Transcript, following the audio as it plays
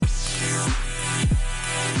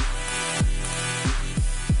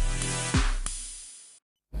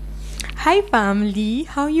Hi family,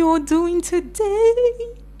 how you all doing today?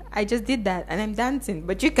 I just did that and I'm dancing,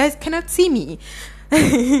 but you guys cannot see me.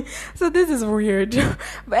 So this is weird.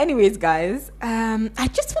 But anyways, guys, I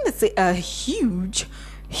just want to say a huge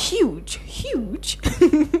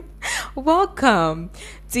welcome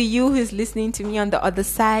to you who's listening to me on the other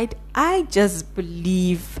side. I just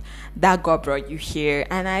believe that God brought you here,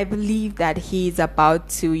 and I believe that He's about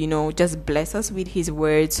to, just bless us with His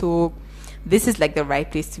word. So this is like the right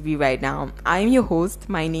place to be right now. I'm your host.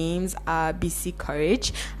 My name's BC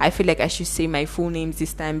Courage. I feel like I should say my full names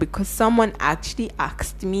this time because someone actually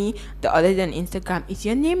asked me the other day on Instagram, is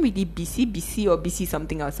your name really BC or BC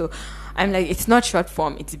something else? So I'm like, it's not short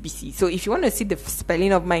form, it's BC. So if you want to see the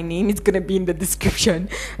spelling of my name, it's gonna be in the description.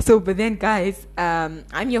 So but then guys,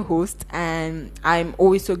 I'm your host, and I'm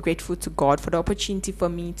always so grateful to God for the opportunity for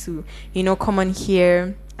me to come on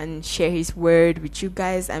here and share His word with you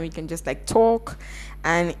guys, and we can just like talk.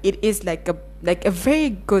 And it is like a very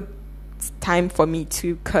good time for me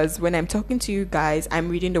too, because when I'm talking to you guys, I'm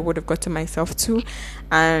reading the word of God to myself too,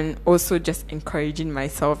 and also just encouraging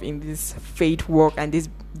myself in this faith walk and this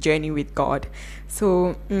journey with God.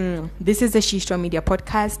 So this is the She Strong Media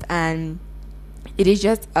podcast, and it is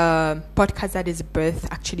just a podcast that is birthed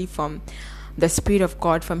actually from the Spirit of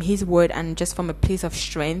God, from His word, and just from a place of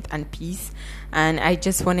strength and peace. And I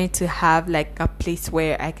just wanted to have like a place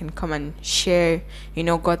where I can come and share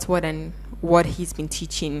God's word and what He's been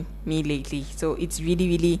teaching me lately. So it's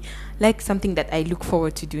really like something that I look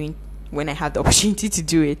forward to doing when I have the opportunity to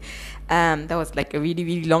do it. That was like a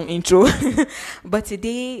really long intro. But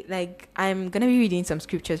today, like, I'm gonna be reading some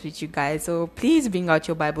scriptures with you guys, so please bring out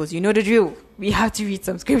your Bibles. You know the drill, we have to read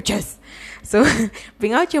some scriptures. So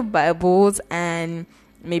bring out your Bibles, and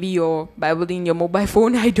maybe your Bible in your mobile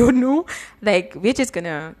phone, I don't know. Like, we're just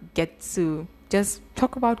gonna get to just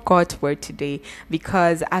talk about God's word today,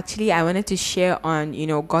 because actually I wanted to share on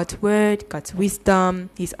God's word, God's wisdom,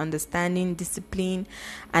 His understanding, discipline,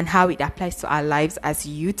 and how it applies to our lives as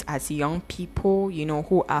youth, as young people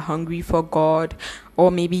who are hungry for God, or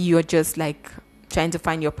maybe you're just like trying to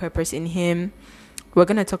find your purpose in Him. We're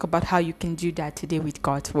going to talk about how you can do that today with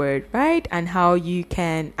God's word, right? And how you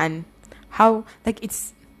can, and how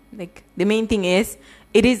it's like the main thing is,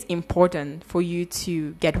 it is important for you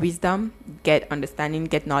to get wisdom, get understanding,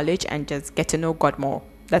 get knowledge, and just get to know God more.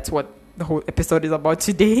 That's what the whole episode is about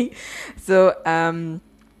today. So,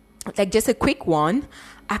 just a quick one.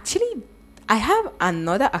 Actually, I have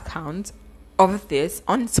another account of this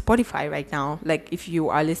on Spotify right now. Like, if you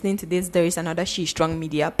are listening to this, there is another She Strong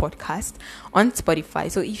Media podcast on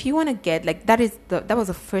Spotify. So if you want to get that was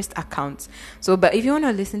the first account. So but if you want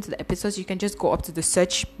to listen to the episodes, you can just go up to the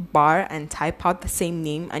search bar and type out the same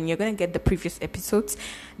name, and you're going to get the previous episodes.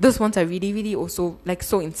 Those ones are really also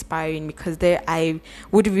so inspiring, because there I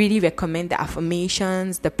would really recommend the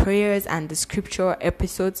affirmations, the prayers, and the scripture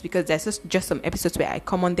episodes, because there's just some episodes where I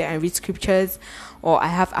come on there and read scriptures, or I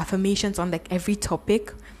have affirmations on every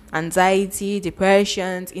topic: anxiety,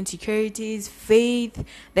 depressions, insecurities, faith,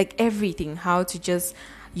 everything. How to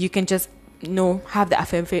you can just have the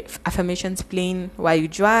affirmations playing while you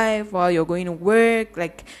drive, while you're going to work,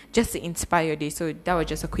 just to inspire your day. So that was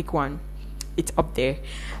just a quick one. It's up there.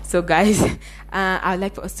 So guys, I'd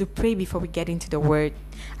like for us to pray before we get into the word.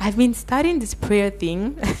 I've been starting this prayer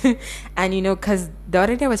thing and because the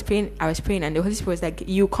other day I was praying, and the Holy Spirit was like,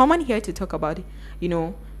 you come on here to talk about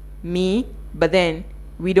me, but then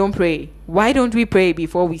we don't pray. Why don't we pray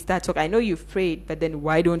before we start talking? I know you've prayed, but then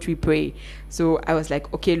why don't we pray? So I was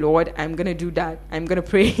like, okay, Lord, I'm gonna do that. I'm gonna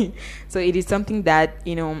pray. So it is something that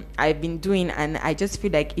I've been doing, and I just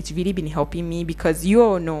feel like it's really been helping me, because you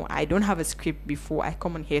all know I don't have a script before I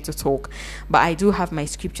come on here to talk, but I do have my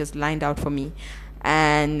scriptures lined out for me.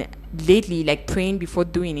 And lately, praying before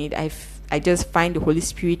doing it, I just find the Holy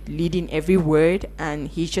Spirit leading every word, and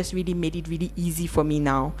He's just really made it really easy for me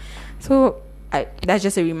now. So that's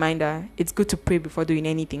just a reminder. It's good to pray before doing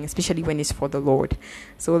anything, especially when it's for the Lord.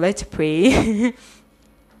 So let's pray.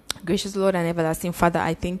 Gracious Lord and everlasting Father,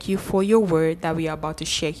 I thank you for your word that we are about to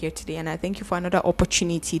share here today. And I thank you for another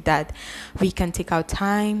opportunity that we can take our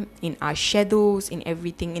time in our schedules, in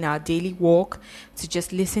everything, in our daily walk, to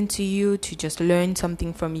just listen to you, to just learn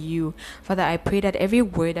something from you. Father, I pray that every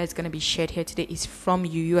word that's going to be shared here today is from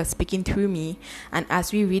you. You are speaking through me. And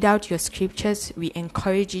as we read out your scriptures, we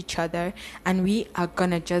encourage each other, and we are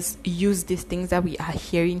going to just use these things that we are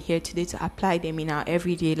hearing here today to apply them in our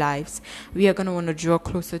everyday lives. We are going to want to draw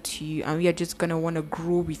closer to you, and we are just gonna want to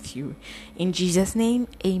grow with you. In Jesus' name,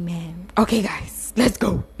 amen. Okay, guys, let's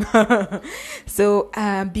go. So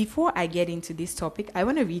before I get into this topic, I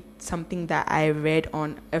want to read something that I read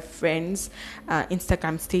on a friend's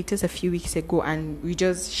Instagram status a few weeks ago, and we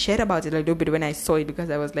just shared about it a little bit when I saw it, because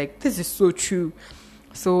I was like, this is so true.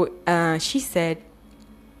 So she said,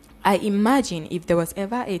 I imagine if there was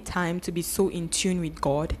ever a time to be so in tune with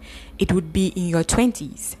God, it would be in your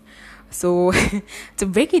 20s. So to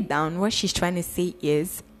break it down, what she's trying to say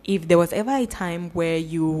is, if there was ever a time where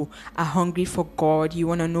you are hungry for God, you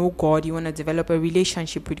want to know God, you want to develop a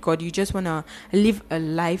relationship with God, you just want to live a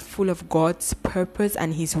life full of God's purpose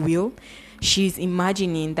and His will, she's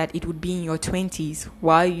imagining that it would be in your 20s,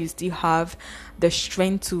 while you still have the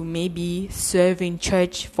strength to maybe serve in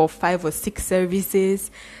church for 5 or 6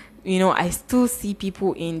 services. You know, I still see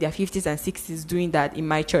people in their 50s and 60s doing that in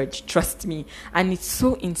my church, trust me. And it's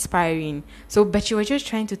so inspiring. So, but you were just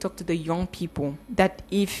trying to talk to the young people that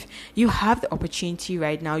if you have the opportunity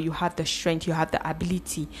right now, you have the strength, you have the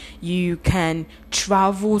ability, you can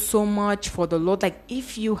travel so much for the Lord. Like,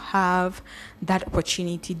 if you have that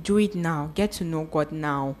opportunity, do it now. Get to know God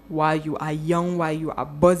now while you are young, while you are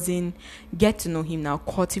buzzing. Get to know Him now.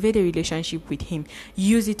 Cultivate a relationship with Him.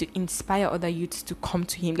 Use it to inspire other youths to come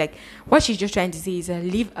to Him. Like, what she's just trying to say is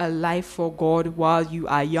live a life for God while you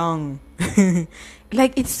are young.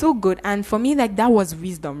 Like, it's so good. And for me, like, that was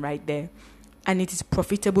wisdom right there. And it is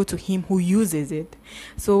profitable to him who uses it.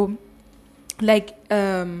 So, like,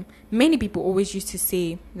 many people always used to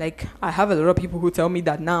say, like, I have a lot of people who tell me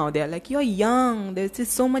that now. They're like, you're young, there's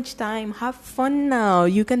just so much time, have fun now,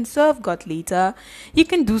 you can serve God later, you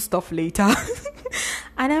can do stuff later.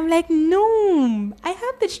 And I'm like, no, I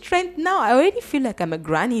have the strength now. I already feel like I'm a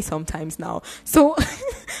granny sometimes now, so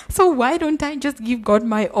so why don't I just give God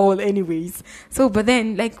my all anyways? So, but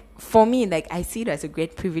then, like, for me, like, I see it as a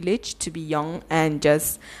great privilege to be young and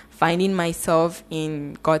just finding myself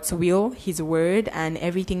in God's will, His word, and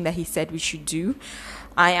everything that He said we should do.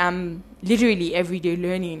 I am literally every day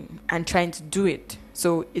learning and trying to do it.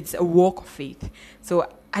 So it's a walk of faith. So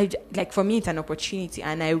for me, it's an opportunity,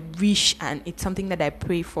 and I wish, and it's something that I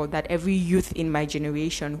pray for, that every youth in my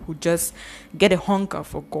generation who just get a hunger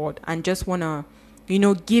for God and just want to,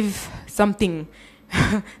 give something,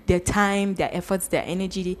 their time, their efforts, their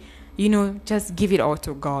energy, just give it all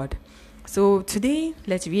to God. So today,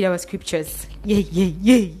 let's read our scriptures.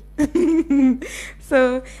 Yay.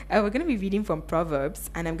 So we're going to be reading from Proverbs,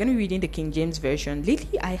 and I'm going to be reading the King James Version.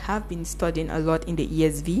 Lately, I have been studying a lot in the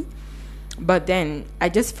ESV, but then I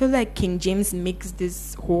just feel like King James makes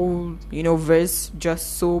this whole, verse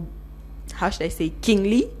just so, how should I say,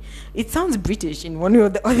 kingly. It sounds British in one way or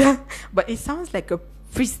the other, but it sounds like a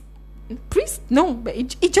priest. No, but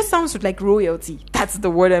it just sounds like royalty. That's the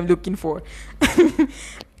word I'm looking for.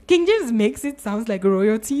 King James makes it sound like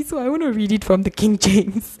royalty, so I want to read it from the King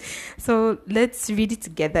James. So let's read it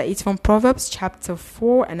together. It's from Proverbs chapter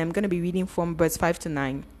 4, and I'm going to be reading from verse 5 to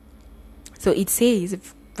 9. So it says,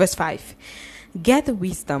 verse 5, get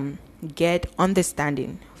wisdom, get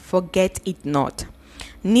understanding, forget it not,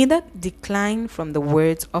 neither decline from the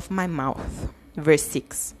words of my mouth. Verse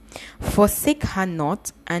 6, forsake her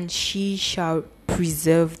not, and she shall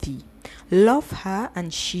preserve thee. Love her,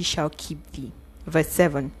 and she shall keep thee. Verse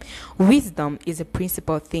 7, wisdom is a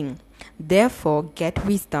principal thing. Therefore get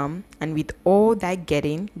wisdom, and with all thy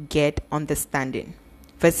getting, get understanding.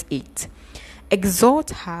 Verse 8, exalt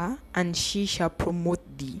her, and she shall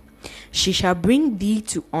promote thee. She shall bring thee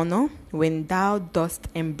to honor when thou dost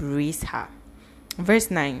embrace her.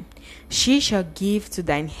 Verse 9, she shall give to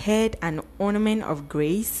thine head an ornament of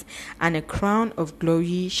grace, and a crown of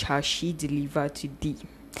glory shall she deliver to thee.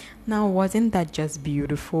 Now, wasn't that just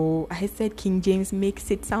beautiful? I said King James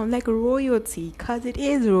makes it sound like royalty, because it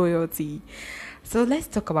is royalty. So let's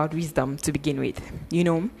talk about wisdom to begin with.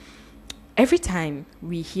 Every time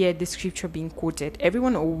we hear the scripture being quoted,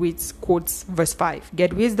 everyone always quotes verse 5.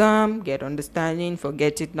 Get wisdom, get understanding,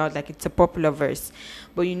 forget it not, like it's a popular verse.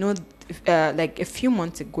 But like a few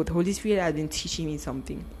months ago, the Holy Spirit has been teaching me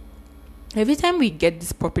something. Every time we get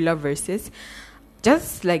these popular verses,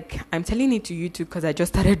 just like I'm telling it to you too, because I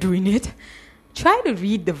just started doing it, try to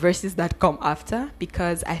read the verses that come after,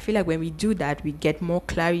 because I feel like when we do that, we get more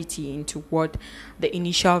clarity into what the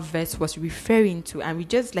initial verse was referring to, and we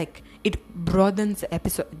just it broadens it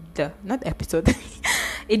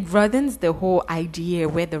broadens the whole idea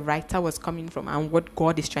where the writer was coming from and what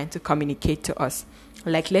God is trying to communicate to us.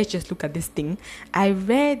 Like, let's just look at this thing. I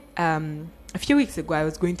read a few weeks ago, I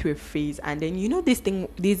was going through a phase, and then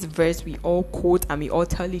this verse we all quote and we all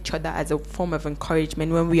tell each other as a form of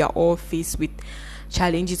encouragement when we are all faced with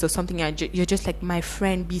challenges or something, and you're just like, my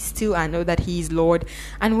friend, be still, I know that he is Lord.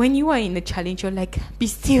 And when you are in a challenge, you're like, be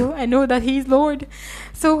still, I know that he is Lord.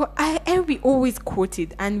 So we always quote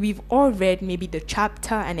it, and we've all read maybe the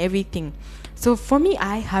chapter and everything. So for me,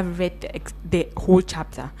 I have read the whole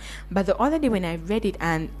chapter, but the other day when I read it,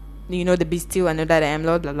 and the be still, I know that I am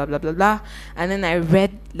Lord, blah blah blah blah blah, and then I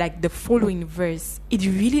read like the following verse, it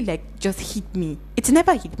really like just hit me. It's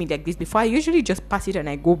never hit me like this before. I usually just pass it and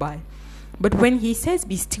I go by. But when he says,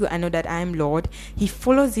 be still, I know that I am Lord, he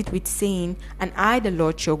follows it with saying, and I, the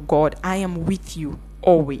Lord your God, I am with you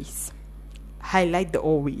always. Highlight the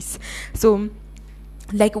always. So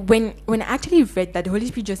like when I actually read that, the Holy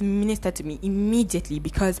Spirit just ministered to me immediately,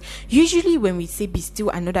 because usually when we say, be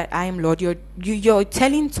still, I know that I am Lord, you're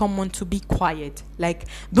telling someone to be quiet. Like,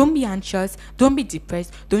 don't be anxious, don't be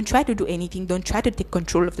depressed, don't try to do anything, don't try to take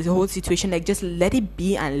control of the whole situation. Like, just let it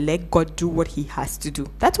be and let God do what he has to do.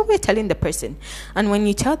 That's what we're telling the person. And when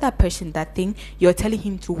you tell that person that thing, you're telling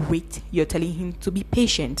him to wait, you're telling him to be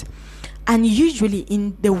patient. And usually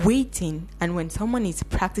in the waiting, and when someone is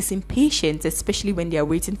practicing patience, especially when they are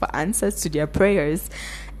waiting for answers to their prayers,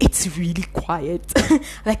 it's really quiet.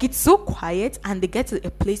 Like, it's so quiet, and they get to a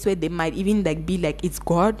place where they might even like be like, is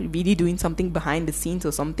God really doing something behind the scenes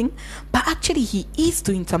or something? But actually he is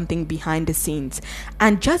doing something behind the scenes.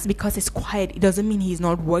 And just because it's quiet, it doesn't mean he's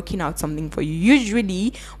not working out something for you.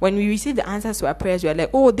 Usually when we receive the answers to our prayers, we're like,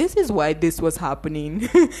 oh, this is why this was happening.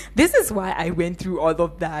 This is why I went through all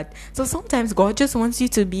of that. So sometimes God just wants you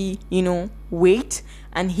to be, wait,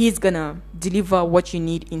 and he's gonna deliver what you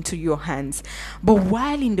need into your hands. But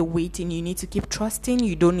while in the waiting, you need to keep trusting.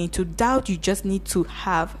 You don't need to doubt. You just need to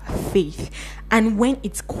have faith. And when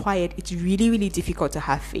it's quiet, it's really, really difficult to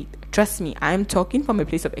have faith. Trust me, I'm talking from a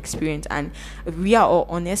place of experience, and if we are all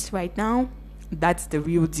honest right now, that's the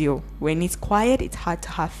real deal. When it's quiet, it's hard to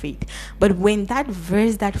have faith. But when that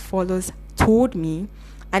verse that follows told me,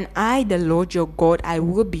 and I, the Lord your God, I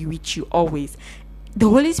will be with you always, the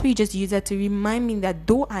Holy Spirit just used that to remind me that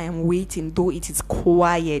though I am waiting, though it is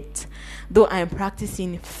quiet, though I am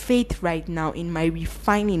practicing faith right now in my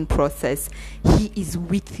refining process, he is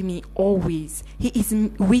with me always. He is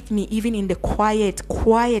with me even in the quiet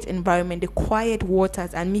environment, the quiet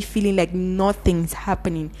waters, and me feeling like nothing's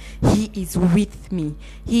happening. He is with me.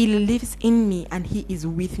 He lives in me, and he is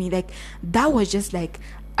with me. Like, that was just like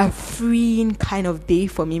a freeing kind of day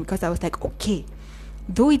for me, because I was like, okay,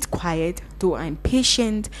 though it's quiet, though I'm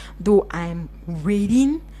patient, though I'm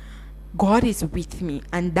waiting, God is with me,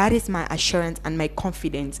 and that is my assurance and my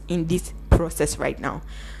confidence in this process right now.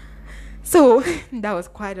 So that was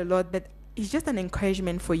quite a lot, but it's just an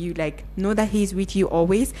encouragement for you. Like, know that he's with you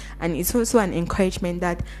always. And it's also an encouragement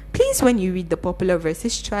that please, when you read the popular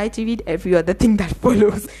verses, try to read every other thing that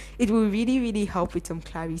follows. It will really, really help with some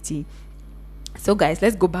clarity. So guys,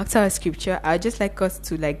 let's go back to our scripture. I'd just like us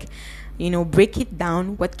to break it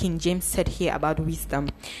down, what King James said here about wisdom.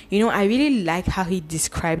 I really like how he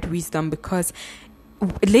described wisdom, because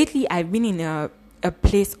lately I've been in a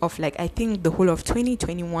place of I think the whole of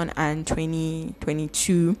 2021 and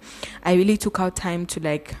 2022, I really took out time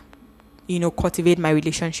to cultivate my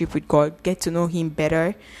relationship with God, get to know him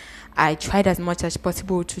better. I tried as much as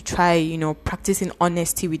possible to try, practicing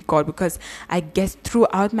honesty with God, because I guess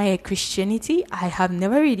throughout my Christianity, I have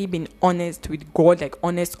never really been honest with God,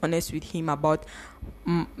 honest with him about,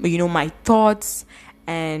 my thoughts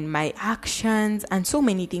and my actions and so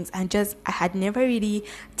many things. And I had never really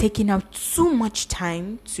taken out so much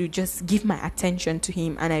time to just give my attention to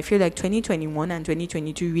him. And I feel like 2021 and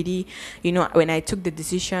 2022 really, when I took the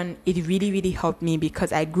decision, it really, really helped me,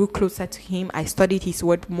 because I grew closer to him. I studied his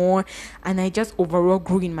word more, and I just overall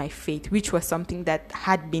grew in my faith, which was something that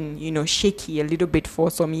had been, shaky a little bit for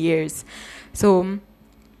some years. So,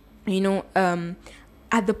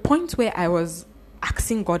 at the point where I was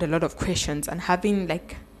asking God a lot of questions and having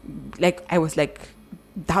I was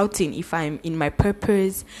doubting if I'm in my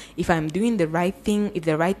purpose, if I'm doing the right thing, if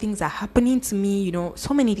the right things are happening to me,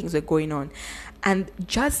 so many things were going on. And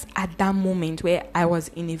just at that moment where I was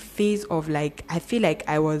in a phase of I feel like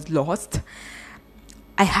I was lost,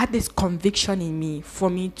 I had this conviction in me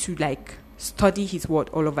for me to study his word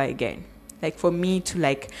all over again. For me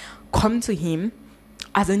to come to him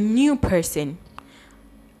as a new person.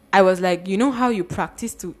 I was how you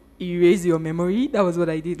practice to erase your memory? That was what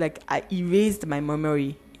I did. I erased my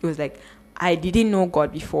memory. It was I didn't know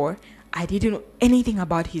God before. I didn't know anything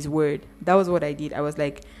about his word. That was what I did. I was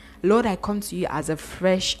Lord, I come to you as a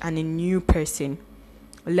fresh and a new person.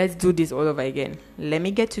 Let's do this all over again. Let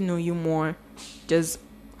me get to know you more. Just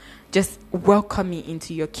welcome me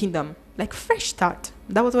into your kingdom. Fresh start.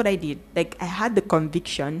 That was what I did. I had the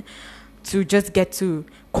conviction to just get to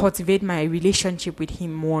cultivate my relationship with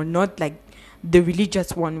him more, not like the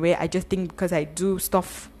religious one where I just think because I do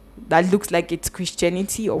stuff that looks like it's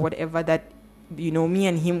Christianity or whatever, that me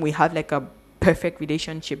and him, we have like a perfect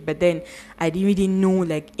relationship. But then I didn't really know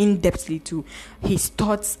like in depthly to his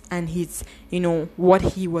thoughts and his what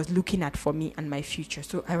he was looking at for me and my future.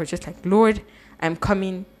 So I was just like, Lord, I'm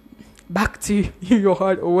coming back to your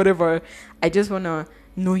heart or whatever. I just want to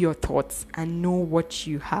know your thoughts and know what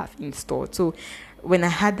you have in store. So when I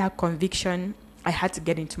had that conviction, I had to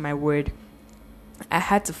get into my word. I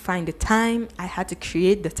had to find the time. I had to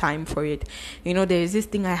create the time for it. There is this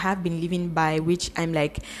thing I have been living by, which I'm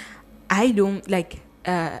like, God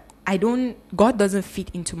doesn't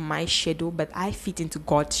fit into my schedule, but I fit into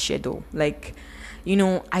God's schedule. Like,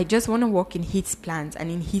 I just want to walk in his plans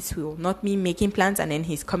and in his will, not me making plans and then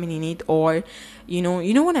he's coming in it, or, you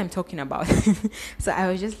know what I'm talking about. So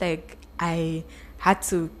I was just like, I had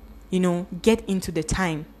to, get into the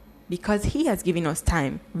time, because he has given us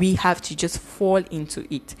time. We have to just fall into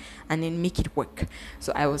it and then make it work.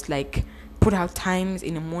 So I was like, put out times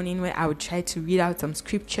in the morning where I would try to read out some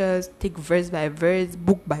scriptures, take verse by verse,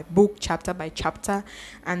 book by book, chapter by chapter.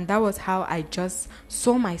 And that was how I just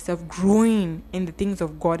saw myself growing in the things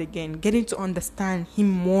of God again, getting to understand him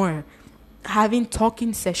more, having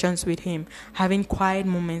talking sessions with him, having quiet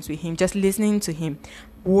moments with him, just listening to him,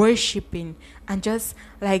 worshiping, and just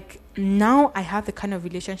like now I have the kind of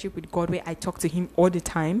relationship with God where I talk to him all the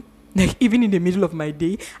time. Like even in the middle of my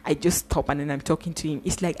day, I just stop and then I'm talking to him.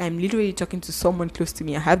 It's like I'm literally talking to someone close to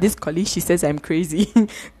me. I have this colleague, she says I'm crazy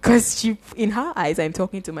because in her eyes, I'm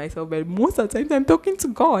talking to myself, but most of the time I'm talking to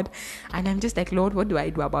God. And I'm just like, Lord, what do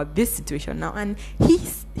I do about this situation now? And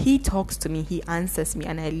he talks to me, he answers me,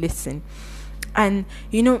 and I listen. And,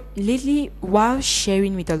 lately, while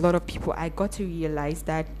sharing with a lot of people, I got to realize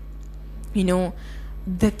that,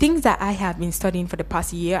 the things that I have been studying for the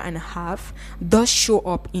past year and a half does show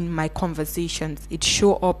up in my conversations. It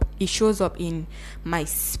shows up in my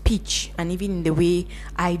speech and even in the way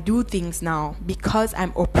I do things now, because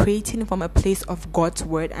I'm operating from a place of God's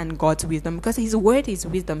word and God's wisdom, because his word is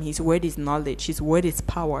wisdom, his word is knowledge, his word is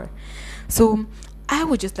power. So I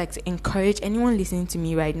would just like to encourage anyone listening to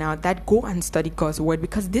me right now that go and study God's word,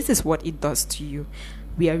 because this is what it does to you.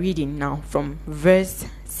 We are reading now from verse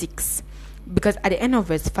 6. Because at the end of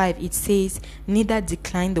verse 5, it says, neither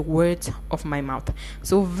decline the words of my mouth.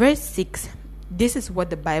 So verse 6, this is what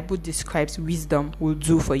the Bible describes wisdom will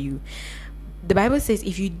do for you. The Bible says,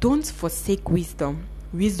 if you don't forsake wisdom,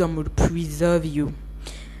 wisdom will preserve you.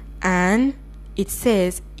 And it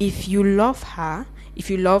says, if you love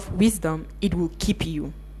wisdom, it will keep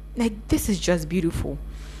you. Like, this is just beautiful.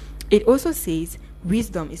 It also says,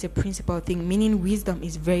 wisdom is a principal thing, meaning wisdom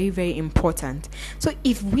is very, very important. So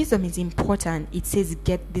if wisdom is important, it says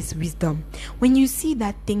get this wisdom. When you see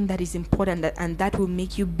that thing that is important, and that will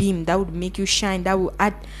make you beam, that would make you shine, that will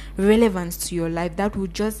add relevance to your life, that will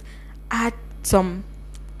just add some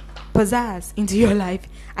pizzazz into your life,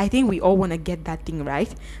 I think we all want to get that thing, right?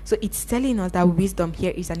 So it's telling us that wisdom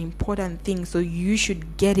here is an important thing, so you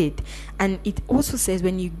should get it. And it also says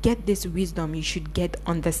when you get this wisdom, you should get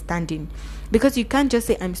understanding, because you can't just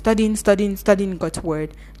say I'm studying God's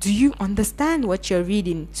word. Do you understand what you're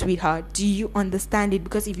reading, sweetheart? Do you understand it?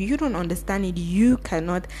 Because if you don't understand it, you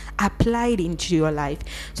cannot apply it into your life.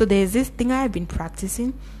 So there's this thing I've been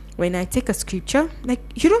practicing. When I take a scripture, like,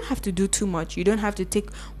 you don't have to do too much. You don't have to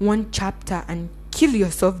take one chapter and kill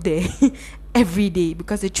yourself there every day.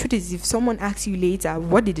 Because the truth is, if someone asks you later,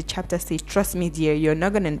 what did the chapter say? Trust me, dear, you're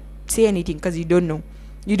not going to say anything because you don't know.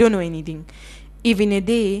 You don't know anything. If in a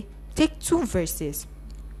day, take 2 verses.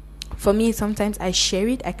 For me, sometimes I share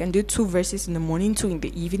it. I can do 2 verses in the morning, 2 in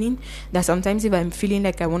the evening. That sometimes if I'm feeling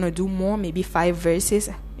like I want to do more, maybe 5 verses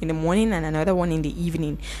in the morning and another one in the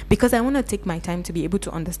evening, because I want to take my time to be able to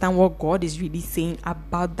understand what God is really saying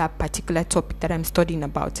about that particular topic that I'm studying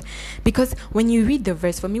about. Because when you read the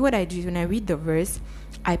verse, for me, what I do is when I read the verse,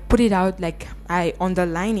 I put it out, like I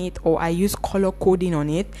underline it, or I use color coding on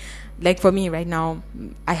it. Like for me right now,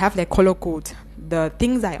 I have like color code. The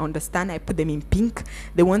things I understand, I put them in pink.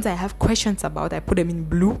 The ones I have questions about, I put them in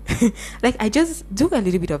blue. Like I just do a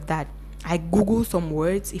little bit of that. I Google some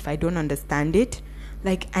words if I don't understand it.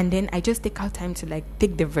 And then I just take out time to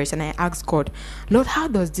take the verse and I ask God, Lord, how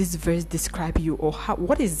does this verse describe you? Or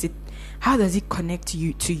what is it? How does it connect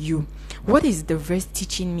to you? What is the verse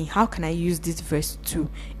teaching me? How can I use this verse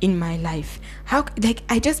in my life?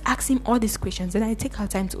 I just ask him all these questions, and I take out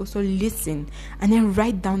time to also listen and then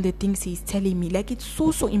write down the things he's telling me. It's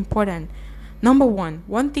so important. Number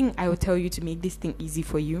one thing I will tell you to make this thing easy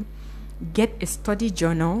for you, get a study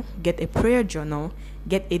journal, get a prayer journal,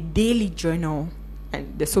 get a daily journal,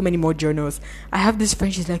 and there's so many more journals. I have this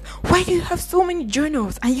friend, she's like, why do you have so many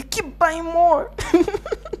journals and you keep buying more?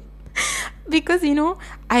 Because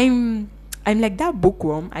I'm like that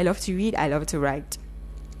bookworm. I love to read, I love to write,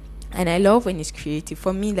 and I love when it's creative.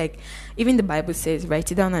 For me, like, even the Bible says, write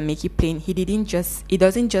it down and make it plain. It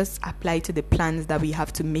doesn't just apply to the plans that we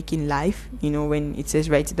have to make in life, when it says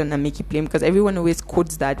write it down and make it plain, because everyone always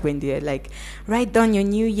quotes that when they're like, write down your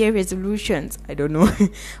new year resolutions. I don't know.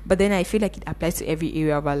 But then I feel like it applies to every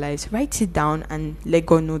area of our lives. Write it down and let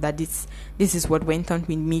God know that this is what went on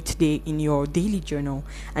with me today in your daily journal.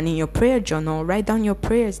 And in your prayer journal, write down your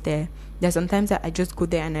prayers there. There's sometimes that I just go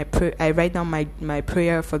there and I write down my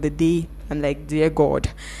prayer for the day. I'm like, dear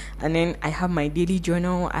God. And then I have my daily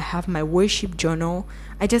journal. I have my worship journal.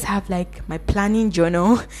 I just have like my planning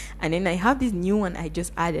journal. And then I have this new one I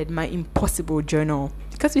just added, my impossible journal.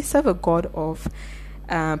 Because we serve a God of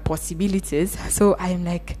possibilities. So I'm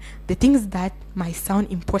like, the things that might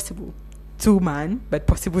sound impossible to man, but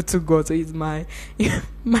possible to God. So it's my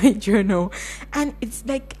journal. And it's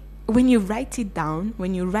like, when you write it down,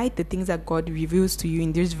 when you write the things that God reveals to you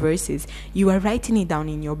in these verses, you are writing it down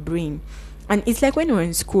in your brain. And it's like when we're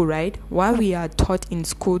in school, right? While we are taught in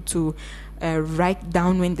school to write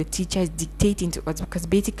down when the teacher is dictating to us, because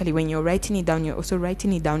basically when you're writing it down, you're also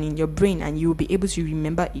writing it down in your brain and you'll be able to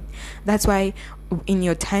remember it. That's why in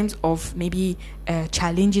your times of maybe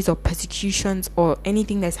challenges or persecutions or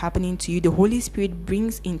anything that's happening to you, the Holy Spirit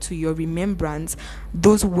brings into your remembrance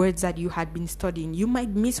those words that you had been studying. You might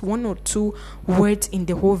miss one or two words in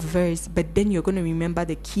the whole verse, but then you're going to remember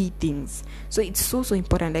the key things. So it's so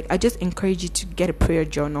important. Like, I just encourage you to get a prayer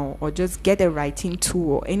journal or just get a writing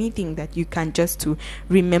tool or anything that you can just to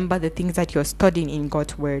remember the things that you're studying in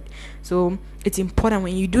God's word. So it's important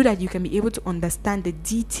when you do that, you can be able to understand the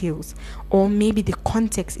details or maybe the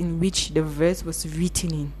context in which the verse was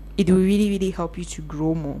written in. It will really, really help you to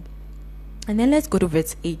grow more. And then let's go to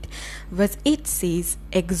verse 8. Verse 8 says,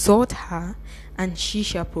 exhort her and she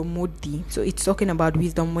shall promote thee. So it's talking about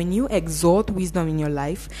wisdom. When you exalt wisdom in your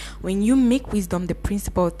life, when you make wisdom the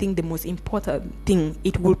principal thing, the most important thing,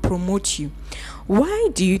 it will promote you. Why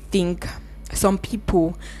do you think some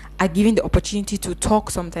people are given the opportunity to talk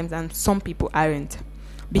sometimes and some people aren't?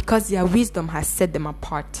 Because their wisdom has set them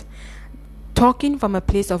apart. Talking from a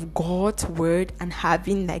place of God's word and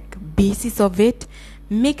having like basis of it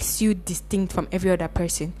makes you distinct from every other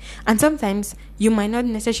person. And sometimes you might not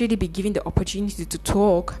necessarily be given the opportunity to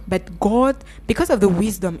talk, but God, because of the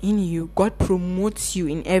wisdom in you, God promotes you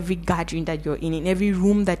in every gathering that you're in every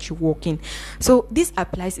room that you walk in. So this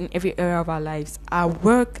applies in every area of our lives: our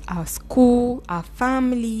work, our school, our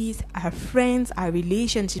families, our friends, our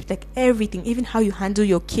relationships, like everything, even how you handle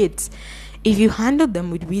your kids. If you handle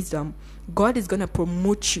them with wisdom, God is going to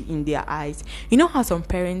promote you in their eyes. You know how some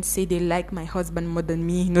parents say they like my husband more than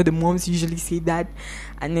me? The moms usually say that.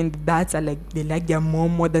 And then the dads are like, they like their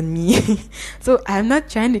mom more than me. So I'm not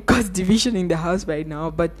trying to cause division in the house right now,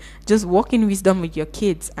 but just walk in wisdom with your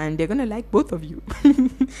kids and they're going to like both of you.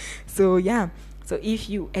 So yeah. So if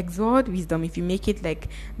you exalt wisdom, if you make it like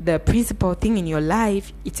the principal thing in your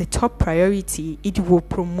life, it's a top priority. It will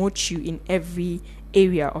promote you in every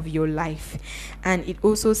area of your life. And it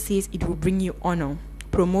also says it will bring you honor.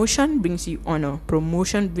 Promotion brings you honor.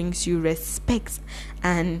 Promotion brings you respect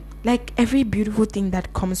and like every beautiful thing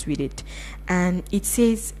that comes with it. And it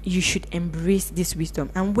says you should embrace this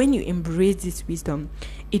wisdom. And when you embrace this wisdom,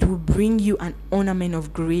 it will bring you an ornament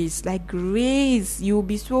of grace. Like grace, you will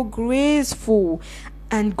be so graceful.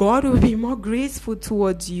 And God will be more graceful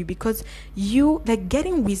towards you, because you, like,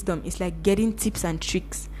 getting wisdom is like getting tips and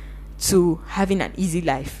tricks to having an easy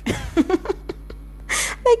life.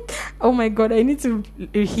 Like, oh my God, I need to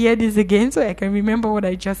hear this again so I can remember what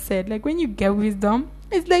I just said. Like, when you get wisdom,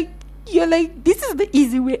 it's like you're like, this is the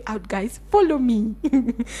easy way out, guys, follow me.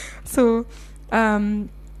 So and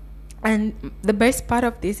the best part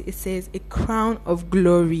of this, it says a crown of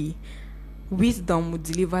glory. Wisdom will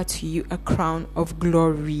deliver to you a crown of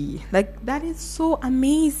glory. Like, that is so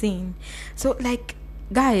amazing. So, like,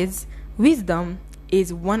 guys, wisdom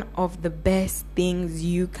is one of the best things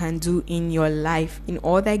you can do in your life. In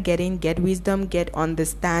all that getting, get wisdom, get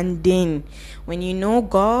understanding. When you know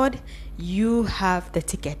God, you have the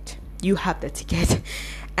ticket. You have the ticket.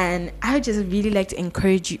 And I just really like to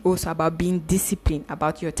encourage you also about being disciplined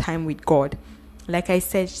about your time with God. Like I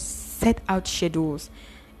said, set out schedules.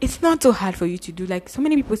 It's not so hard for you to do. Like, so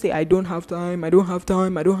many people say, I don't have time.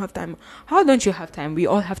 How don't you have time? We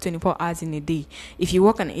all have 24 hours in a day. If you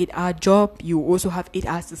work an 8-hour job, you also have 8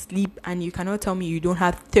 hours to sleep. And you cannot tell me you don't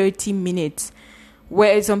have 30 minutes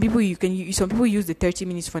Where some people some people use the 30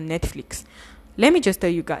 minutes for Netflix. Let me just tell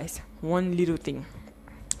you guys one little thing.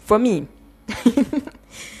 For me,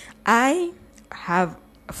 I have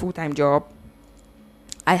a full-time job.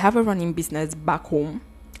 I have a running business back home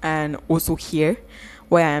and also here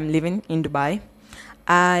where I am living in Dubai.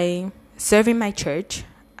 I serve in my church.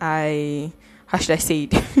 How should I say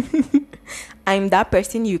it? I'm that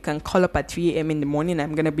person you can call up at 3 a.m. in the morning.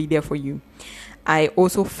 I'm going to be there for you. I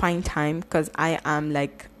also find time because I am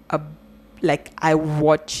I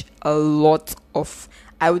watch a lot of,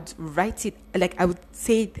 I would write it, I would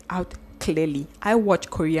say it out clearly. I watch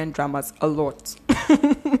Korean dramas a lot.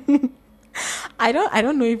 I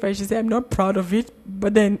don't know if I should say I'm not proud of it,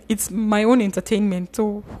 but then it's my own entertainment.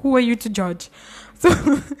 So who are you to judge?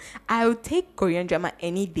 So I would take Korean drama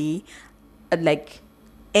any day,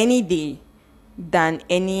 any day, than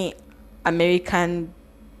any American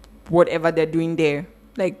whatever they're doing there.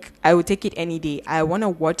 I would take it any day. I want to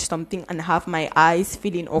watch something and have my eyes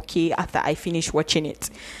feeling okay after I finish watching it.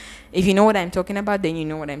 If you know what I'm talking about, then you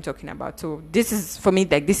know what I'm talking about. So this is, for me,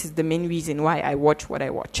 this is the main reason why I watch what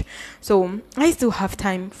I watch. So I still have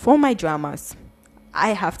time for my dramas.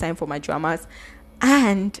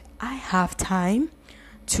 And I have time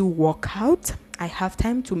to work out. I have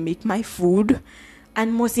time to make my food.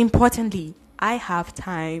 And most importantly, I have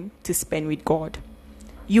time to spend with God.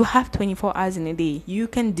 You have 24 hours in a day. You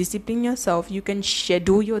can discipline yourself. You can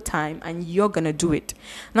schedule your time and you're going to do it.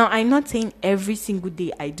 Now, I'm not saying every single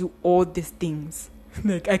day I do all these things.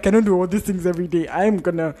 I cannot do all these things every day. I'm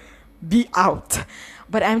going to be out.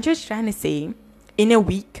 But I'm just trying to say, in a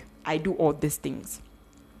week, I do all these things.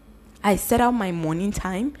 I set out my morning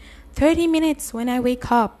time, 30 minutes when I wake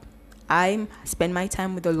up. I spend my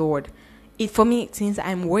time with the Lord. For me, since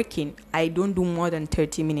I'm working, I don't do more than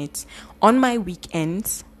 30 minutes. On my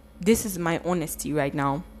weekends, this is my honesty right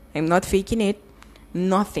now. I'm not faking it.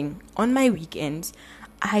 Nothing. On my weekends,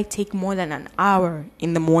 I take more than an hour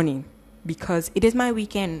in the morning because it is my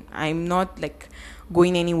weekend. I'm not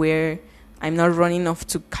going anywhere. I'm not running off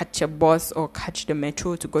to catch a bus or catch the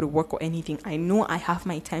metro to go to work or anything. I know I have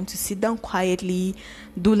my time to sit down quietly,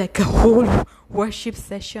 do a whole worship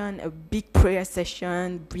session, a big prayer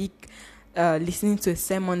session, listening to a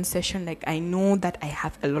sermon session. I know that I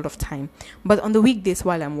have a lot of time. But on the weekdays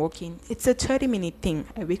while I'm working, it's a 30-minute thing.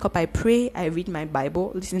 I wake up, I pray, I read my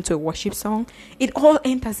Bible, listen to a worship song. It all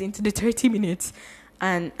enters into the 30 minutes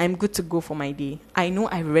and I'm good to go for my day. I know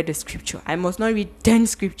I read a scripture. I must not read 10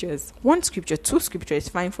 scriptures. 1 scripture, 2 scriptures is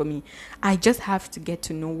fine for me. I just have to get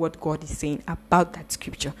to know what God is saying about that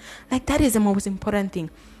scripture. That is the most important thing.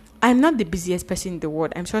 I'm not the busiest person in the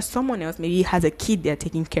world. I'm sure someone else maybe has a kid they're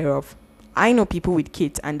taking care of. I know people with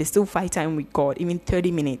kids and they still find time with God, even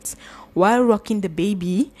 30 minutes. While rocking the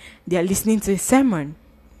baby, they are listening to a sermon.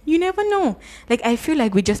 You never know. I feel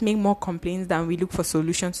like we just make more complaints than we look for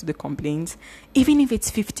solutions to the complaints. Even if it's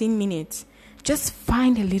 15 minutes, just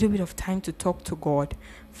find a little bit of time to talk to God.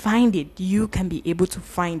 Find it. You can be able to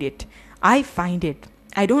find it. I find it.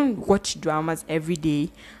 I don't watch dramas every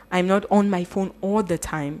day. I'm not on my phone all the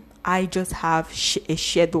time. I just have a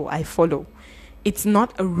schedule I follow. It's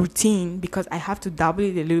not a routine because I have to dabble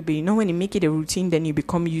it a little bit. When you make it a routine, then you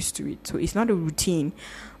become used to it. So it's not a routine.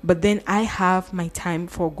 But then I have my time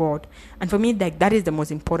for God. And for me, that is the most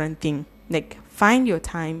important thing. Find your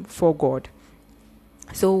time for God.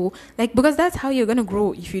 So, because that's how you're going to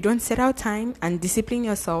grow. If you don't set out time and discipline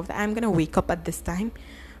yourself, I'm going to wake up at this time,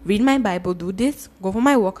 read my Bible, do this, go for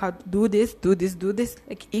my workout, do this.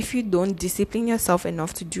 If you don't discipline yourself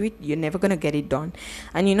enough to do it, you're never going to get it done.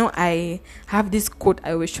 And I have this quote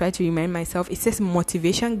I always try to remind myself. It says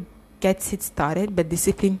motivation gets it started, but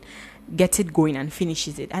discipline gets it going and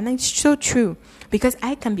finishes it. And it's so true because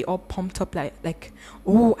I can be all pumped up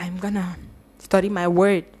oh, I'm going to study my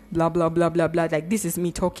word, blah, blah, blah, blah, blah. This is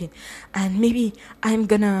me talking. And maybe I'm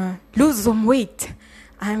going to lose some weight.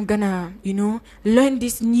 I'm gonna, learn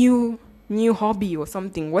this new hobby or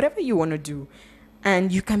something, whatever you want to do.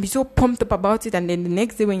 And you can be so pumped up about it. And then the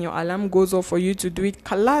next day when your alarm goes off for you to do it,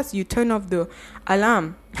 kalas, you turn off the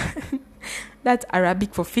alarm. That's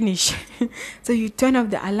Arabic for finish. So you turn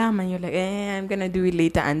off the alarm and you're like, I'm going to do it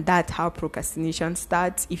later. And that's how procrastination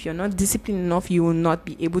starts. If you're not disciplined enough, you will not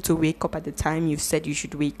be able to wake up at the time you've said you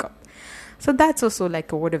should wake up. So that's also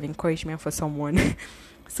a word of encouragement for someone.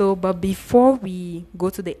 So, but before we go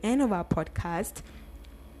to the end of our podcast,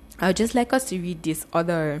 I would just like us to read these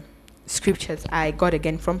other scriptures I got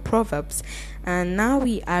again from Proverbs. And now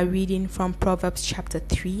we are reading from Proverbs chapter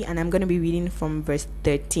 3, and I'm going to be reading from verse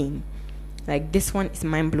 13. This one is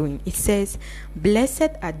mind-blowing. It says,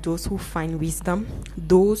 "Blessed are those who find wisdom,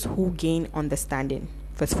 those who gain understanding."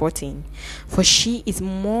 Verse 14. For she is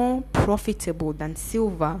more profitable than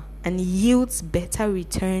silver and yields better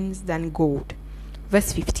returns than gold.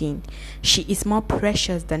 Verse 15. She is more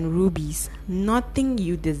precious than rubies. Nothing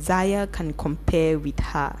you desire can compare with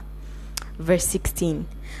her. Verse 16.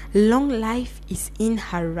 Long life is in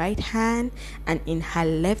her right hand, and in her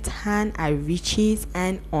left hand are riches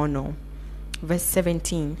and honor. Verse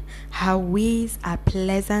 17. Her ways are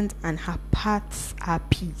pleasant, and her paths are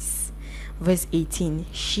peace. Verse 18.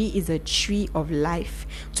 She is a tree of life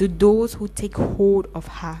to those who take hold of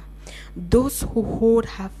her. Those who hold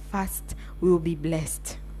her fast will be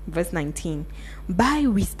blessed. Verse 19. By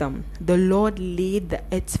wisdom the Lord laid the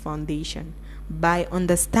earth's foundation. By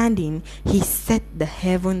understanding he set the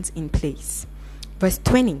heavens in place. Verse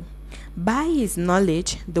 20. By his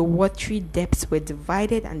knowledge the watery depths were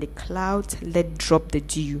divided, and the clouds let drop the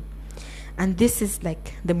dew. And this is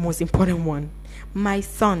like the most important one. My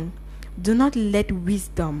son, do not let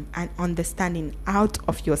wisdom and understanding out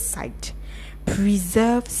of your sight.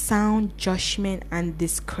 Preserve sound judgment and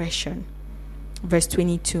discretion. Verse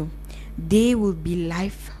 22. They will be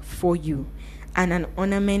life for you, and an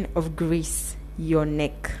ornament of grace your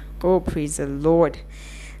neck. Oh, praise the Lord.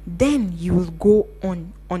 Then you will go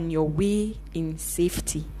on your way in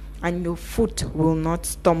safety, and your foot will not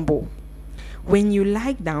stumble. When you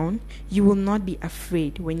lie down, you will not be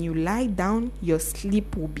afraid. When you lie down, your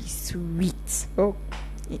sleep will be sweet. Oh,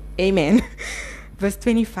 amen. Verse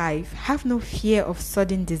 25. Have no fear of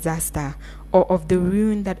sudden disaster, or of the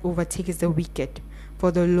ruin that overtakes the wicked.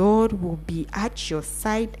 For the Lord will be at your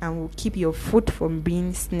side and will keep your foot from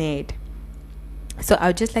being snared. So I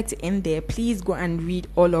would just like to end there. Please go and read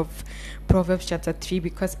all of Proverbs chapter 3,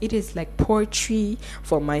 because it is like poetry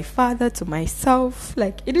from my father to myself.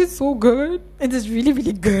 Like, it is so good. It is really,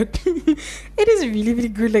 really good. It is really, really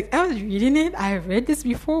good. Like, I was reading it. I have read this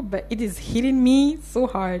before, but it is hitting me so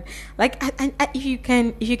hard. Like, if you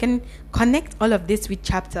can connect all of this with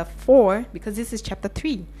chapter 4, because this is chapter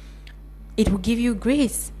 3. It will give you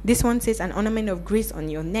grace. This one says an ornament of grace on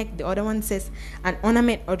your neck. The other one says an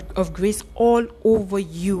ornament of grace all over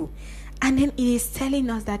you. And then it is telling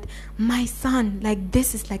us that, my son, like,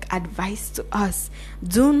 this is like advice to us.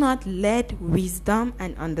 Do not let wisdom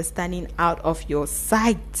and understanding out of your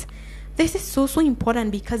sight. This is so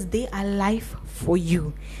important, because they are life for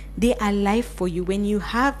you. They are life for you. When you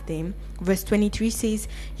have them, verse 23 says,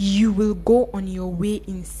 you will go on your way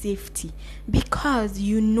in safety, because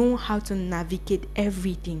you know how to navigate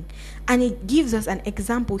everything. And it gives us an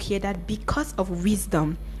example here that because of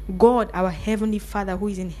wisdom, God, our heavenly Father who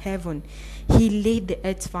is in heaven, he laid the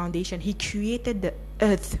earth's foundation. He created the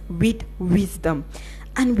earth with wisdom.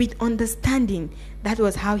 And with understanding, that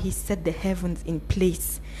was how he set the heavens in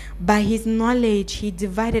place. By his knowledge, he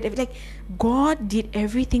divided everything. Like, God did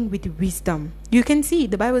everything with wisdom. You can see,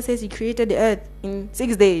 the Bible says he created the earth in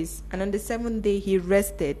 6 days. And on the 7th day, he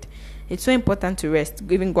rested. It's so important to rest.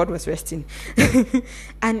 Even God was resting.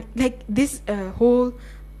 And like this whole...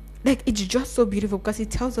 Like, it's just so beautiful, because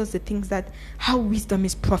it tells us the things that how wisdom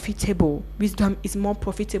is profitable. Wisdom is more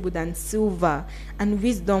profitable than silver. And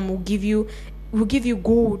wisdom will give you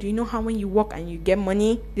gold. You know how when you work and you get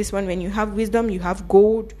money, this one, when you have wisdom, you have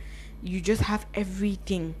gold. You just have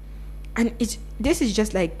everything. And this is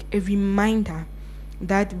just like a reminder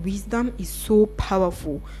that wisdom is so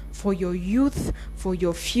powerful for your youth, for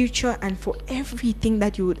your future, and for everything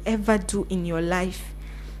that you would ever do in your life.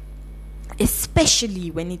 Especially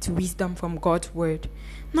when it's wisdom from God's word.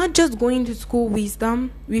 Not just going to school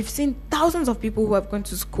wisdom. We've seen thousands of people who have gone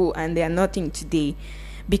to school and they are nothing today,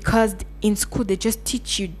 because in school they just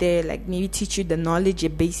teach you there, like maybe teach you the knowledge, the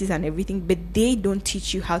basis and everything, but they don't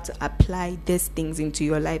teach you how to apply these things into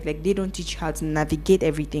your life. Like, they don't teach you how to navigate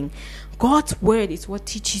everything. God's word is what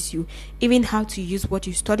teaches you even how to use what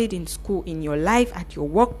you studied in school in your life, at your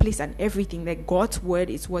workplace and everything. Like, God's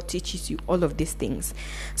word is what teaches you all of these things.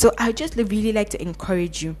 So I just really like to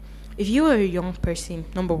encourage you, if you are a young person,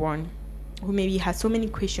 number one, who maybe has so many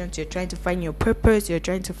questions, you're trying to find your purpose, you're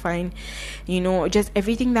trying to find, just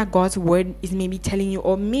everything that God's word is maybe telling you,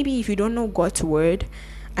 or maybe if you don't know God's word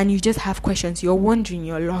and you just have questions, you're wondering,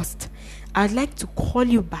 you're lost, I'd like to call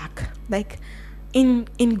you back. Like, in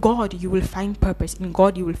God you will find purpose, in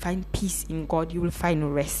God you will find peace, in God you will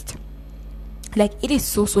find rest. Like, it is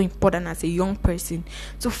so important as a young person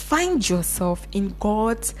to find yourself in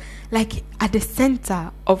God, like at the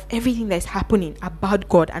center of everything that is happening about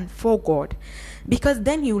God and for God, because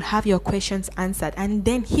then you will have your questions answered, and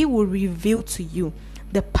then he will reveal to you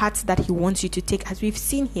the paths that he wants you to take. As we've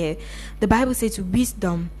seen here, the Bible says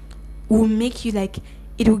wisdom will make you, like,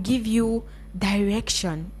 it will give you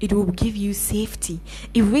direction, it will give you safety.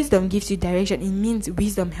 If wisdom gives you direction, it means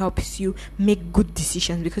wisdom helps you make good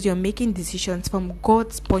decisions, because you're making decisions from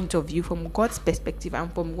God's point of view, from God's perspective,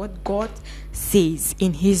 and from what God says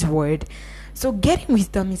in his word. So getting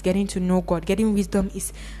wisdom is getting to know God. Getting wisdom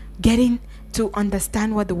is getting to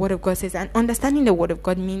understand what the word of God says. And understanding the word of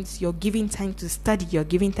God means you're giving time to study, you're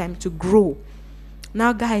giving time to grow.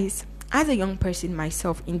 Now guys, as a young person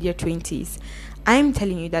myself in their 20s, I'm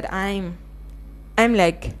telling you that I'm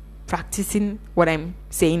like practicing what I'm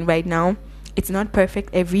saying right now. It's not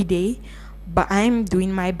perfect every day, but I'm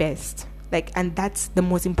doing my best. And that's the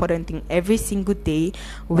most important thing. Every single day,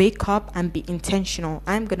 wake up and be intentional.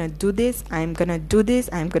 I'm gonna do this, I'm gonna do this,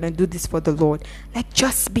 I'm gonna do this for the Lord.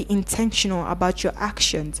 Just be intentional about your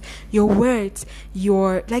actions, your words,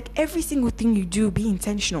 your every single thing you do. Be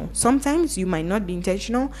intentional. Sometimes you might not be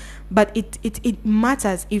intentional, but it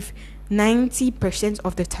matters if 90%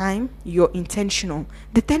 of the time you're intentional.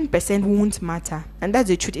 The 10% won't matter. And that's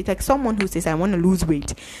the truth. It's like someone who says, I want to lose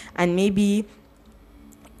weight, and maybe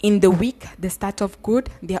in the week they start off good,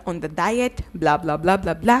 they're on the diet, blah blah blah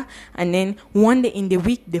blah blah, and then one day in the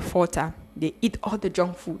week they falter, they eat all the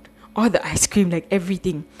junk food, all the ice cream,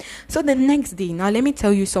 everything. So the next day, now let me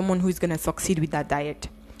tell you someone who's gonna succeed with that diet.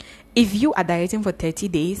 If you are dieting for 30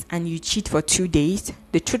 days and you cheat for 2 days,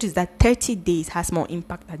 the truth is that 30 days has more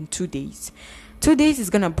impact than 2 days. 2 days is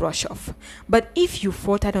going to brush off. But if you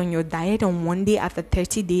faltered on your diet on one day after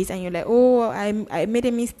 30 days and you're like, oh, I made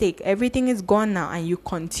a mistake, everything is gone now, and you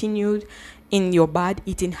continued in your bad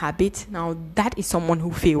eating habit, now that is someone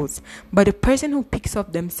who fails. But the person who picks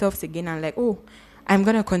up themselves again and oh, I'm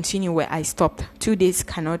going to continue where I stopped. 2 days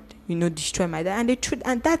cannot, destroy my diet.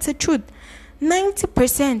 And that's the truth.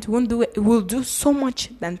 90% will do so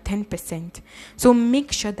much than 10%. So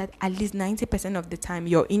make sure that at least 90% of the time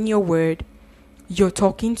you're in your word, you're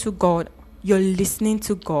talking to God, you're listening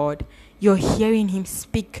to God, you're hearing him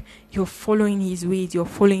speak, you're following his ways, you're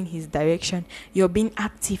following his direction, you're being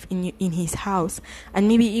active in his house. And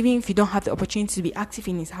maybe even if you don't have the opportunity to be active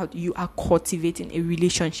in his house, you are cultivating a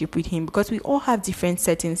relationship with him, because we all have different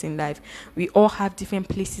settings in life. We all have different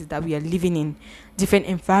places that we are living in, different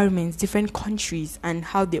environments, different countries, and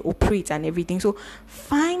how they operate and everything. So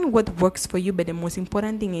find what works for you. But the most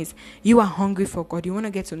important thing is you are hungry for God. You want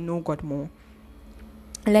to get to know God more.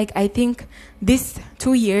 I think this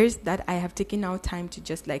 2 years that I have taken out time to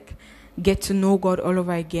just get to know God all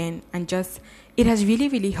over again, and just it has really,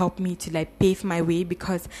 really helped me to pave my way,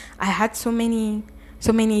 because I had so many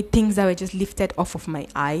things that were just lifted off of my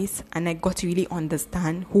eyes, and I got to really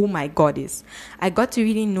understand who my God is. I got to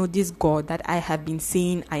really know this God that I have been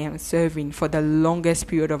saying I am serving for the longest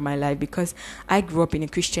period of my life, because I grew up in a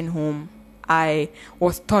Christian home. I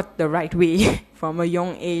was taught the right way from a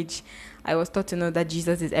young age. I was taught to know that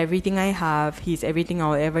Jesus is everything I have. He's everything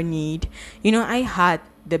I'll ever need. I had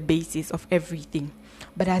the basis of everything.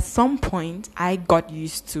 But at some point, I got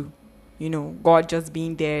used to, God just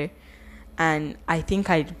being there. And I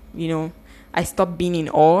think I stopped being in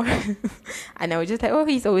awe. And I was just oh,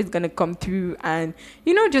 he's always going to come through. And,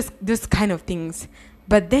 just those kind of things.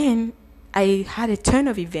 But then I had a turn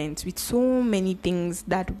of events with so many things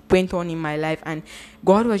that went on in my life, and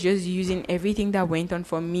God was just using everything that went on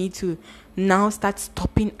for me to now start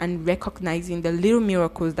stopping and recognizing the little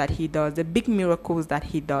miracles that he does, the big miracles that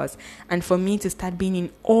he does, and for me to start being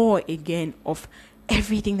in awe again of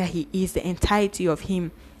everything that he is, the entirety of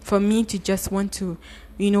him, for me to just want to,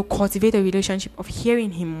 cultivate a relationship of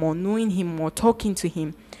hearing him more, knowing him more, talking to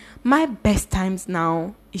him. My best times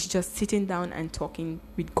now is just sitting down and talking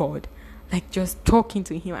with God. Just talking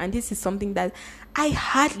to him. And this is something that I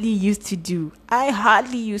hardly used to do.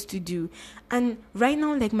 And right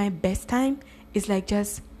now, my best time is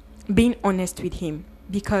just being honest with him,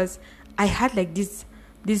 because I had this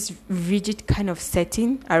rigid kind of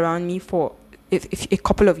setting around me for a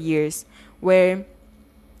couple of years, where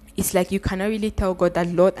it's you cannot really tell God that,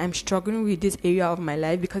 Lord, I'm struggling with this area of my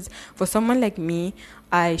life, because for someone like me,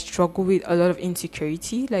 I struggle with a lot of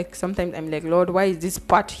insecurity. Sometimes I'm Lord, why is this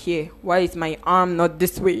part here? Why is my arm not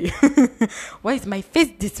this way? Why is my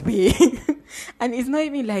face this way? And it's not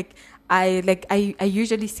even I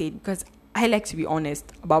usually say it because I like to be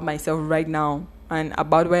honest about myself right now and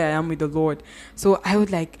about where I am with the Lord. So I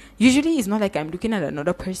would usually it's not I'm looking at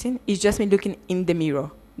another person. It's just me looking in the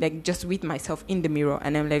mirror. Just with myself in the mirror,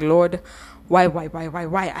 and I'm Lord, why?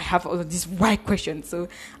 I have all of these why questions. So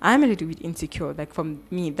I'm a little bit insecure. For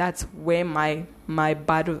me, that's where my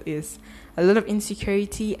battle is. A lot of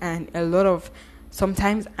insecurity, and a lot of,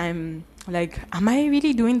 sometimes I'm am I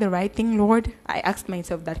really doing the right thing, Lord? I asked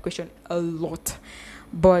myself that question a lot.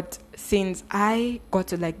 But since I got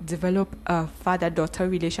to like develop a father-daughter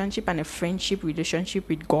relationship and a friendship relationship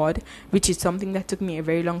with God, which is something that took me a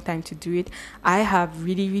very long time to do it, I have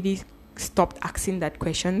really, really stopped asking that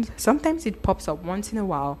question. Sometimes it pops up once in a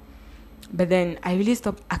while, but then I really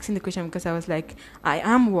stopped asking the question because I was like, I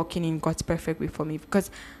am walking in God's perfect will for me.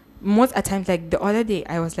 Because most at times, like the other day,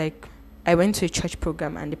 I was like, I went to a church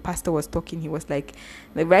program and the pastor was talking. He was like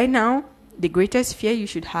right now, the greatest fear you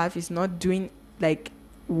should have is not doing like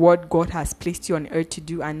what God has placed you on earth to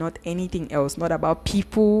do and not anything else. Not about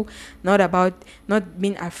people, not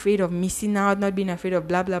being afraid of missing out, not being afraid of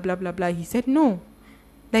blah, blah, blah, blah, blah. He said, no.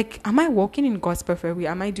 Like, am I walking in God's perfect way?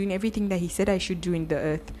 Am I doing everything that he said I should do in the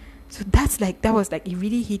earth? So that was like, it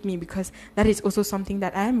really hit me because that is also something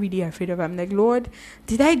that I am really afraid of. I'm like, Lord,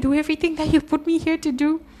 did I do everything that you put me here to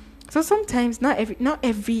do? So sometimes not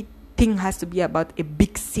everything has to be about a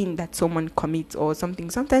big sin that someone commits or something.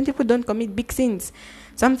 Sometimes people don't commit big sins.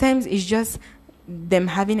 Sometimes it's just them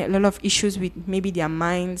having a lot of issues with maybe their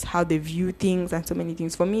minds, how they view things and so many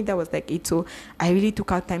things. For me, that was like it. So I really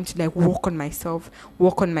took out time to like work on myself,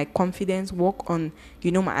 work on my confidence, work on,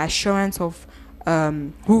 my assurance of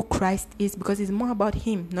who Christ is, because it's more about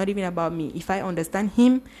him, not even about me. If I understand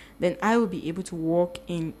him, then I will be able to walk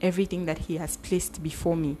in everything that he has placed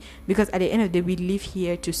before me, because at the end of the day, we live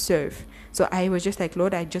here to serve. So I was just like,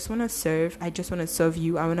 Lord, I just want to serve. I just want to serve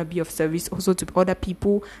you. I want to be of service also to other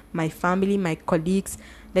people, my family, my colleagues.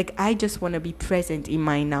 Like, I just want to be present in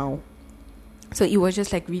my now. So it was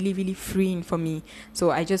just like really, really freeing for me. So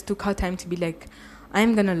I just took out time to be like,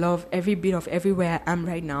 I'm going to love every bit of everywhere I am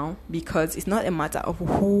right now, because it's not a matter of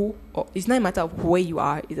it's not a matter of where you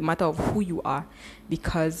are. It's a matter of who you are,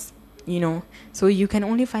 because, so you can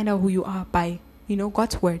only find out who you are by,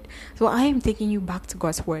 God's word. So I am taking you back to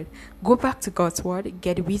God's word. Go back to God's word,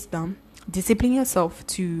 get wisdom, discipline yourself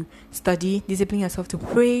to study, discipline yourself to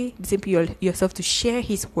pray, discipline yourself to share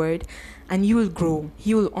his word, and you will grow.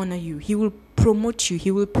 He will honor you. He will promote you.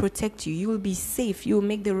 He will protect you. You will be safe. You will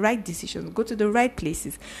make the right decisions. Go to the right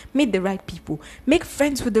places. Meet the right people. Make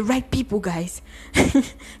friends with the right people, guys.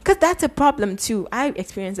 Because that's a problem too. I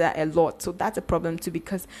experienced that a lot. So that's a problem too,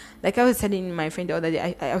 because like I was telling my friend the other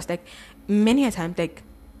day, I was like, many a time,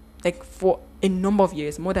 like for a number of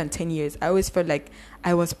years, more than 10 years, I always felt like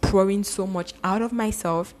I was pouring so much out of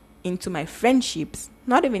myself into my friendships,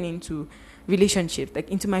 not even into relationships, like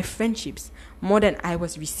into my friendships, more than I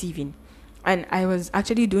was receiving. And I was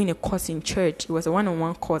actually doing a course in church. It was a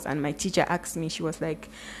one-on-one course, and my teacher asked me, she was like,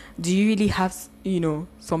 do you really have,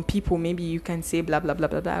 some people, maybe you can say blah, blah, blah,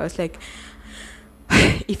 blah, blah. I was like,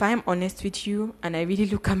 if I am honest with you and I really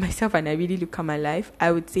look at myself and I really look at my life,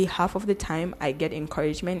 I would say half of the time I get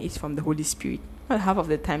encouragement is from the Holy Spirit. Not half of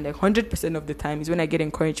the time, like 100% of the time is when I get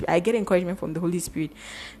encouragement. I get encouragement from the Holy Spirit,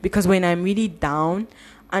 because when I'm really down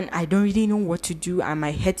and I don't really know what to do and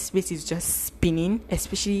my headspace is just spinning,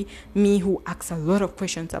 especially me who asks a lot of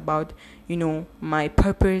questions about, my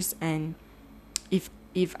purpose and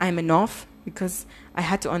if I'm enough, because I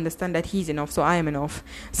had to understand that he's enough, so I am enough.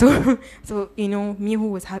 So me who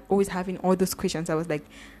was always having all those questions, I was like,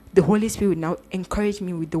 the Holy Spirit would now encourage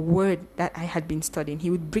me with the word that I had been studying. He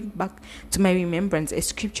would bring back to my remembrance a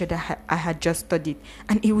scripture that I had just studied,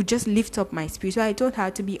 and it would just lift up my spirit. So I told her,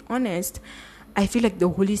 to be honest, I feel like the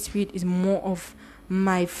Holy Spirit is more of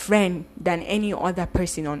my friend than any other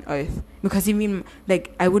person on earth, because even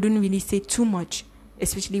like I wouldn't really say too much,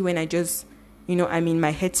 especially when I just I'm in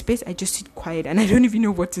my headspace. I just sit quiet and I don't even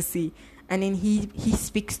know what to say. And then he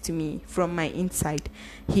speaks to me from my inside.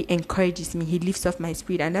 He encourages me. He lifts up my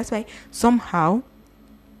spirit. And that's why somehow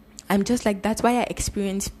I'm just like, that's why I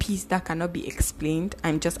experience peace that cannot be explained.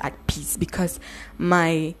 I'm just at peace, because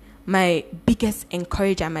my biggest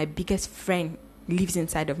encourager, my biggest friend lives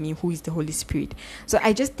inside of me, who is the Holy Spirit. So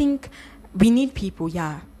I just think we need people,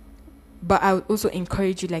 yeah. But I would also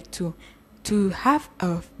encourage you to have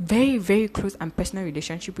a very, very close and personal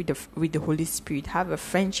relationship with the Holy Spirit. Have a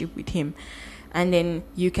friendship with him, and then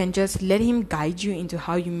you can just let him guide you into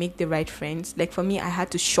how you make the right friends. Like for me, I had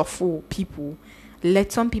to shuffle people,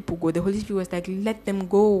 let some people go. The Holy Spirit was like, let them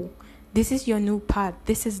go. This is your new path.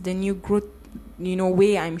 This is the new growth,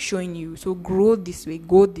 way I'm showing you. So grow this way,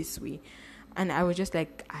 go this way. And I was just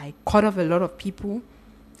like, I cut off a lot of people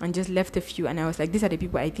and just left a few. And I was like, these are the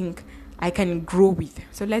people I think I can grow with.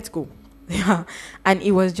 So let's go. Yeah. And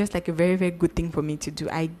it was just like a very, very good thing for me to do.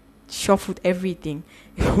 I shuffled everything,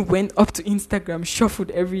 went up to Instagram,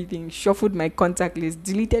 shuffled everything, shuffled my contact list,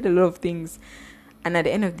 deleted a lot of things. And at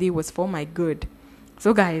the end of the day, it was for my good.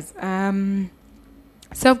 So guys,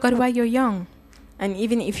 serve God while you're young. And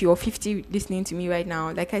even if you're 50 listening to me right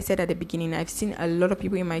now, like I said at the beginning, I've seen a lot of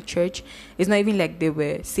people in my church. It's not even like they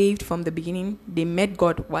were saved from the beginning. They met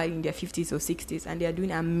God while in their 50s or 60s, and they are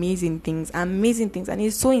doing amazing things. And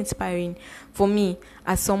it's so inspiring for me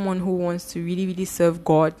as someone who wants to really, really serve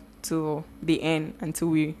God to the end until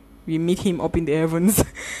we meet him up in the heavens.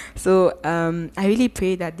 So I really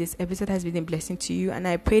pray that this episode has been a blessing to you, and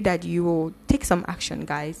I pray that you will take some action,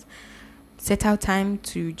 guys. Set out time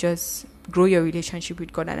to just grow your relationship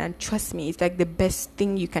with God, and trust me, it's like the best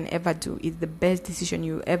thing you can ever do. It's the best decision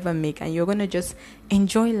you ever make, and you're gonna just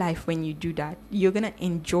enjoy life when you do that. You're gonna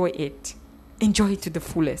enjoy it to the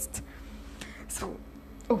fullest. So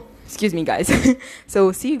excuse me, guys.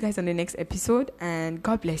 So see you guys on the next episode, and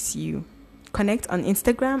God bless you. Connect on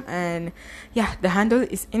Instagram, and the handle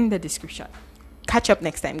is in the description. Catch up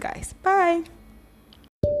next time, guys. Bye.